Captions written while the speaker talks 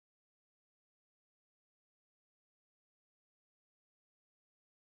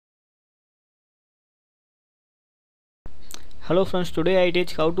Hello friends, today I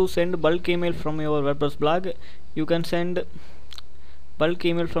teach how to send bulk email from your WordPress blog. You can send bulk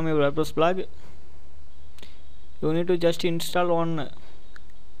email from your WordPress blog. You need to just install one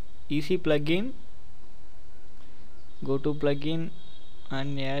easy plugin. Go to plugin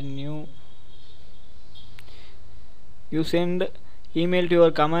and add new. You send email to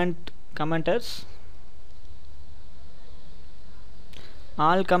your commenters.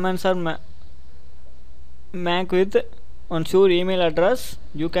 All comments are make with on your email address.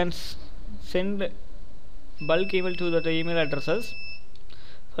 You can send bulk email to that email addresses.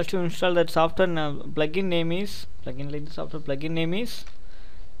 First you install that software. Plugin name is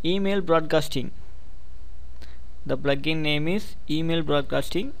email broadcasting. The plugin name is email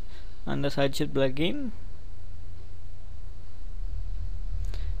broadcasting and the search plugin.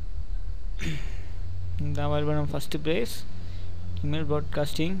 The available on first place. Email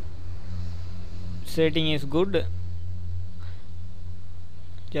broadcasting. Setting is good.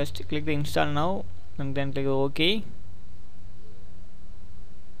 Just click the install now and then click OK.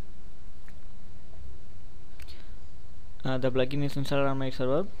 The plugin is installed on my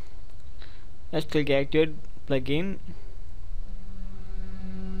server. Just click activate plugin.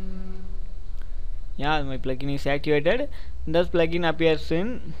 Yeah, my plugin is activated. This plugin appears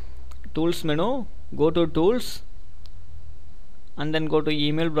in tools menu. Go to tools and then go to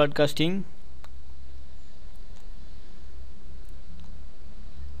email broadcasting.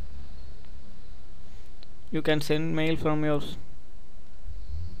 You can send mail from your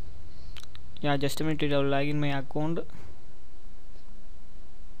just a minute, I will log in my account.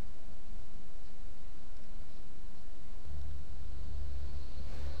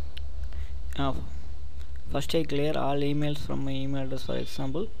 First I clear all emails from my email address, for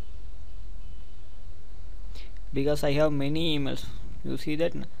example, because I have many emails. You see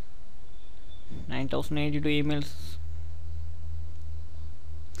that 9082 emails,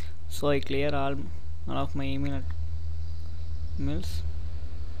 so I clear all of my emails.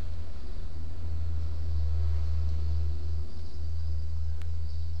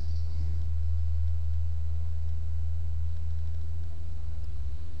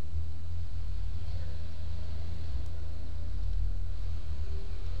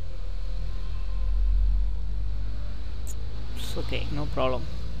 Okay, no problem.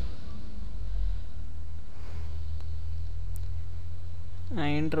 I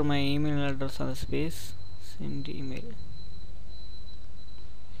enter my email address on the space, send email.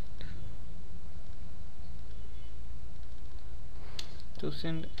 To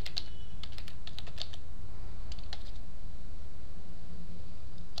send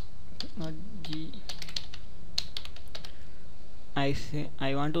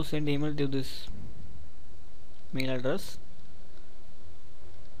I want to send email to this mail address.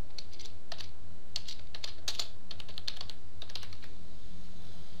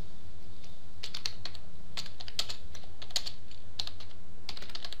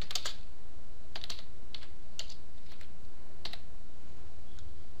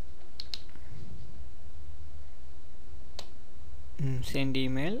 Send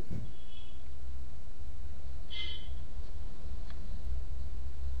email.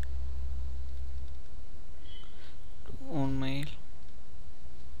 On mail.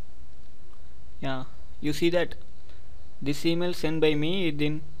 Yeah, you see that this email sent by me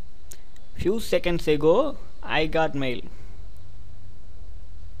within few seconds ago. I got mail.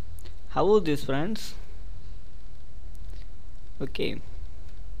 How is this, friends? Okay.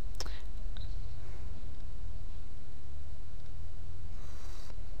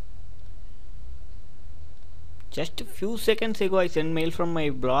 Just a few seconds ago I sent mail from my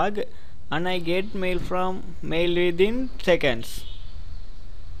blog and I get mail within seconds.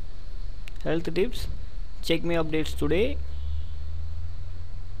 Health tips, check my updates today.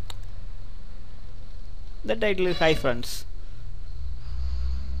 The title is Hi Friends.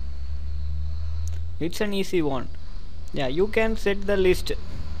 It's an easy one. Yeah, you can set the list.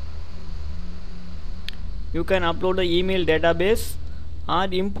 You can upload the email database or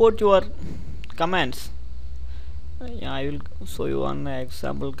import your commands. Yeah, I will show you one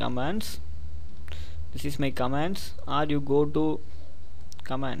example commands. This is my commands. Or you go to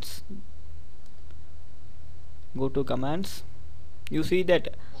commands. Go to commands. You see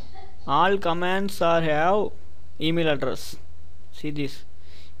that all commands have email address. See this.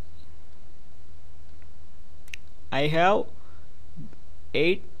 I have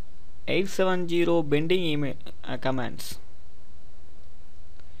 870 pending email commands.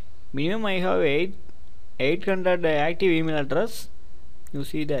 Minimum I have 800 active email address. You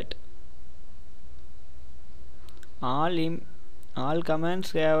see that all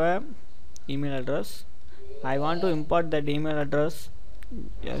commands have a email address. I want to import that email address.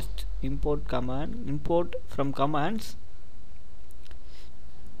 Just import command, import from commands.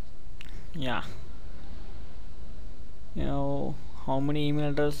 Yeah, how many email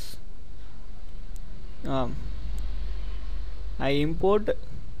address. um, I import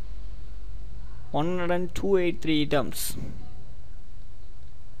 10283 items.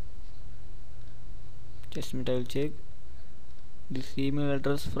 Just a minute, I will check this email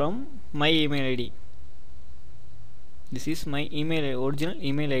address from my email ID. This is my original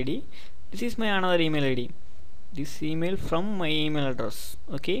email ID. This is my another email ID. This email from my email address.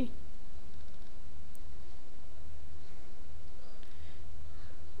 Okay,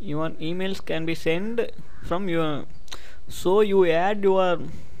 your emails can be sent from your, so you add your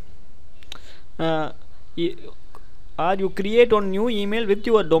or you create one new email with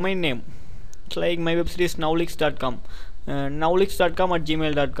your domain name. It's like my website is nowlix.com,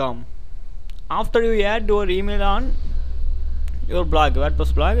 nowlix.com@gmail.com. After you add your email on your blog,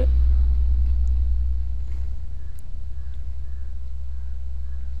 WordPress blog,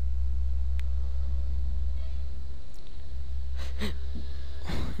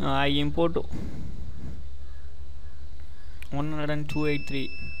 I import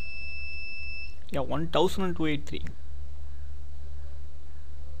 10283. Yeah, 1283.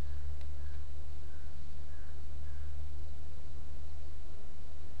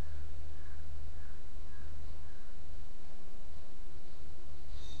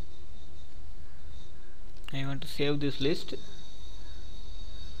 I want to save this list.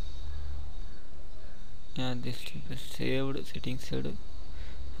 Yeah, this is saved, settings saved.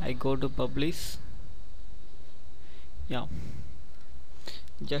 I go to publish. Yeah,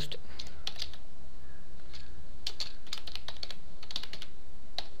 just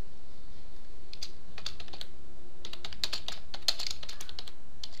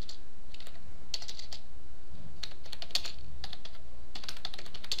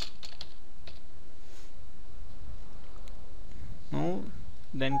now,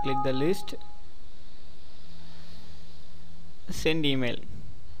 then click the list, send email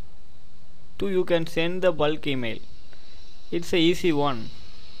to, you can send the bulk email. It's a easy one.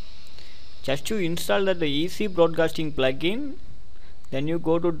 Just to install that the easy broadcasting plugin, then you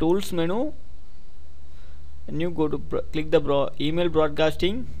go to tools menu and you go to click the email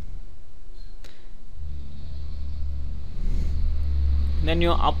broadcasting, then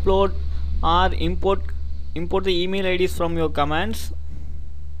you upload or import the email IDs from your commands.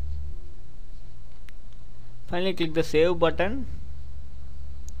 Finally click the save button,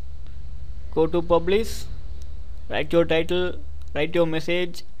 go to publish, write your title, write your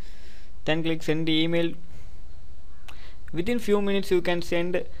message, then click send the email. Within few minutes you can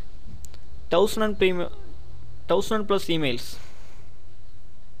send 1000 plus emails.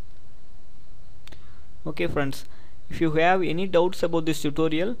 Okay friends, if you have any doubts about this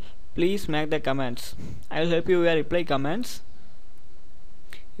tutorial, please make the comments. I will help you with reply comments.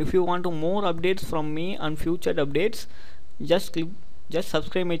 If you want to more updates from me on future updates, just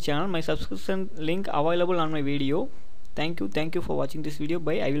subscribe my channel. My subscription link available on my video. Thank you for watching this video.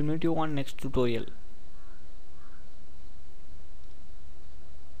 Bye. I will meet you on next tutorial.